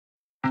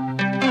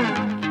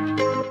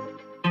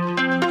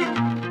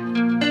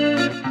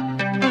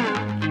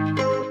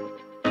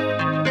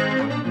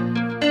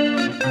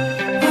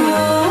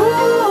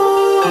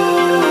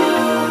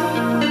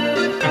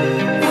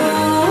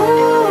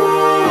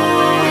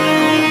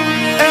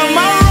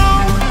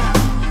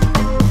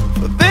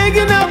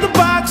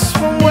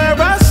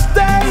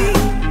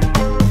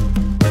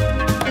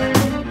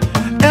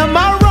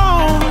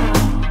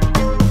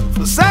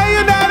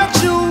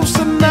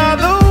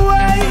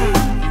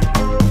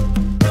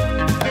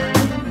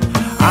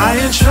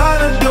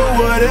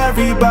what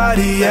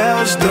everybody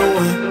else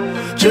doing,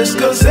 just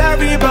 'cause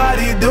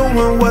everybody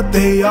doing what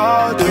they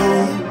all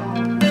do.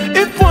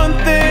 If one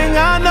thing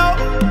I know,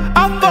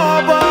 I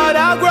fall but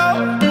I grow.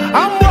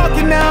 I'm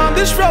walking down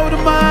this road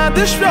of mine,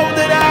 this road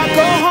that I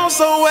go home.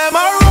 So am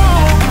I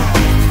wrong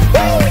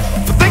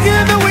for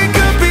thinking that we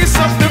could be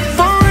something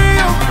for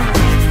real?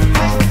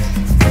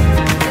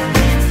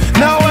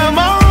 Now am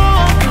I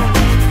wrong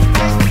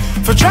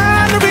for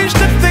trying to reach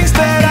the things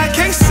that I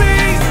can't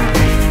see?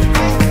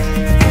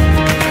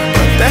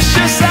 But that's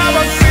just how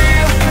I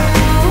feel.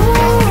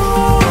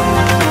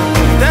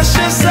 That's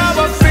just how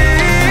I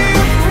feel.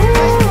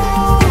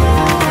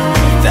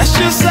 That's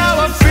just how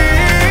I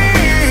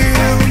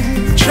feel.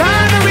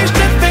 Trying to reach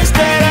the things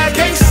that I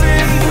can't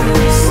see.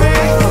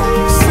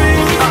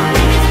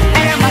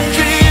 Am I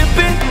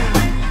tripping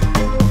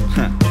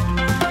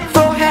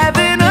for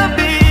having a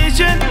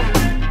vision?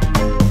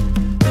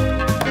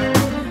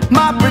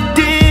 My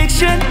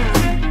prediction,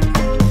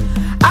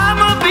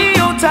 I'ma be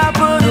on top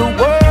of the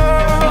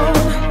world.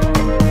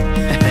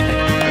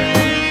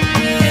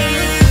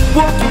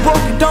 Walking,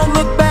 walking, don't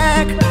look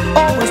back.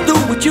 Always do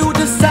what you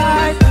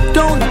decide.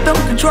 Don't let them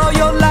control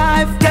your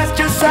life. That's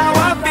just how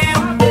I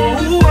feel.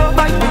 Oh,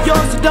 fight for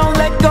yours, so don't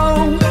let go.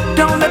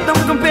 Don't let them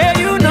compare,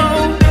 you know.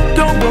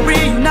 Don't worry,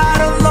 you're not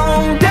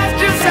alone. That's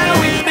just how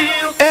we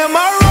feel. Am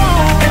I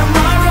wrong? Am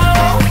I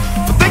wrong?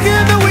 For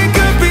thinking that we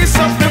could be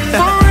something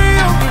for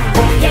real?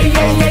 Oh yeah,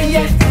 yeah, yeah,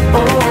 yeah.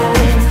 Oh,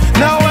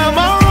 Now am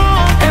I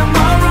wrong am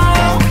I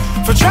wrong?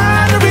 for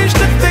trying to reach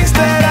the things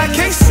that I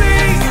can't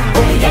see?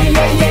 Oh yeah,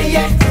 yeah, yeah,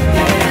 yeah,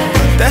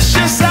 yeah. That's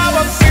just how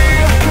I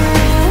feel.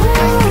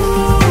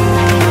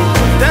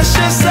 That's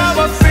just how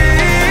I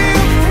feel.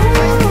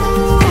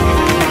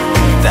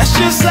 That's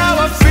just how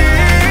I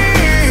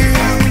feel.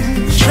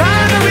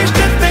 Trying to reach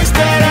the things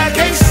that I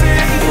can't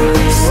see.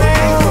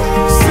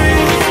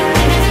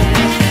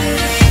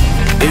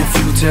 If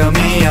you tell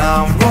me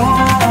I'm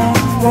wrong,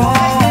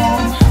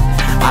 wrong,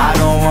 I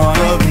don't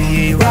wanna be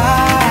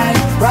right,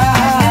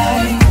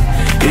 right.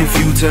 If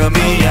you tell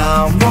me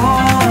I'm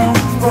wrong,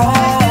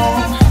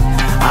 wrong,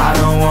 I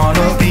don't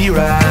wanna be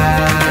right.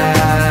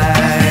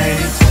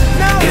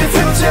 If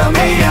you tell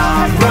me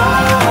I'm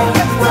wrong,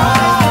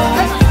 wrong,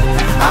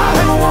 I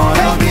don't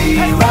wanna be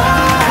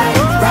right,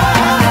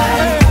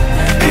 right.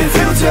 If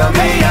you tell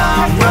me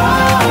I'm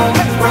wrong,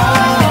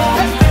 wrong,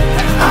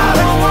 I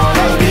don't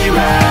wanna be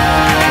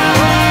right.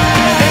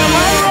 Am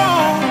I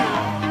wrong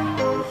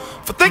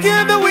for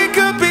thinking that we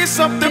could be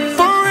something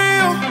for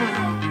real?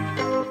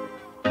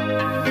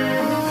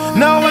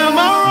 Now am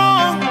I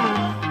wrong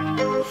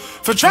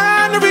for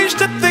trying to reach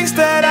the things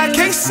that I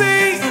can't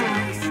see?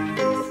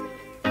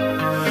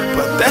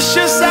 But that's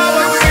just how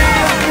I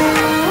feel.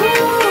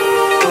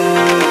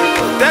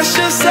 That's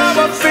just how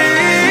I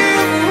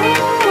feel.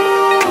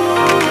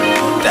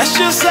 That's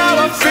just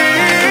how I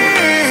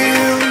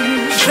feel.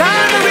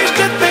 Trying to reach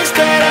the things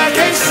that I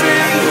can't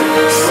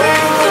see.